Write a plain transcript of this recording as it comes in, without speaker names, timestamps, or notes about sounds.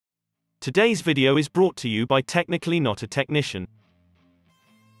Today's video is brought to you by Technically Not a Technician.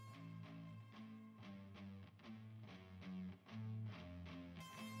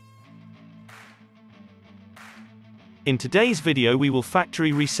 In today's video we will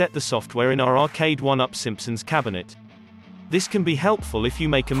factory reset the software in our Arcade1up Simpsons cabinet. This can be helpful if you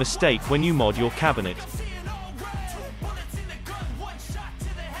make a mistake when you mod your cabinet.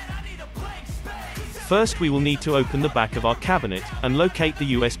 First we will need to open the back of our cabinet, and locate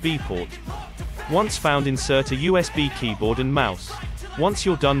the USB port. Once found, insert a USB keyboard and mouse. Once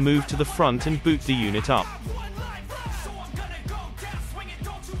you're done, move to the front and boot the unit up.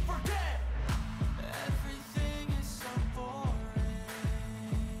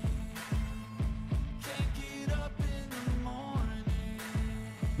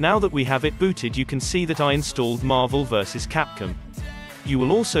 Now that we have it booted, you can see that I installed Marvel vs. Capcom. You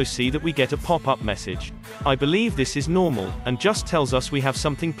will also see that we get a pop-up message. I believe this is normal, and just tells us we have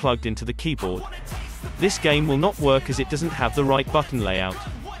something plugged into the keyboard. This game will not work as it doesn't have the right button layout.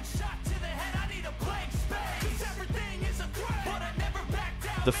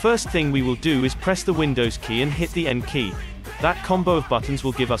 The first thing we will do is press the Windows key and hit the N key. That combo of buttons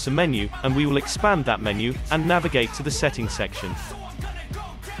will give us a menu, and we will expand that menu, and navigate to the settings section.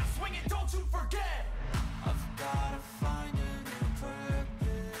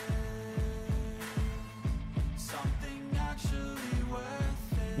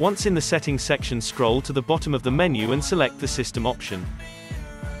 Once in the settings section, scroll to the bottom of the menu and select the system option.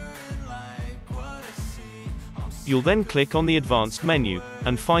 You'll then click on the advanced menu,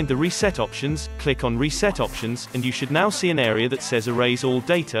 and find the reset options. Click on reset options, and you should now see an area that says erase all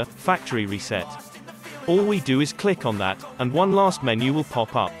data, factory reset. All we do is click on that, and one last menu will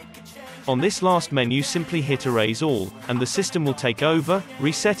pop up. On this last menu simply hit erase all, and the system will take over,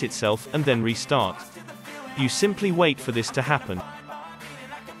 reset itself, and then restart. You simply wait for this to happen.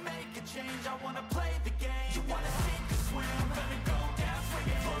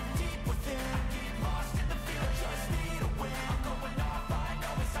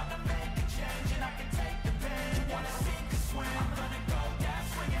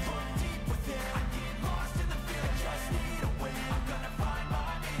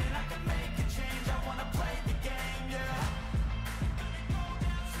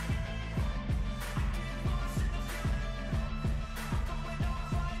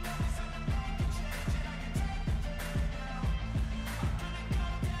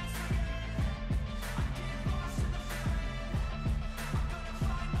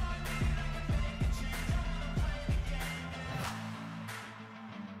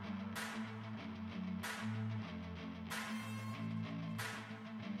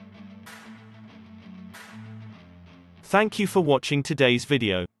 Thank you for watching today's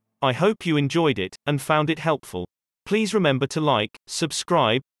video. I hope you enjoyed it, and found it helpful. Please remember to like,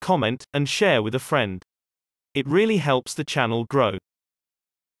 subscribe, comment, and share with a friend. It really helps the channel grow.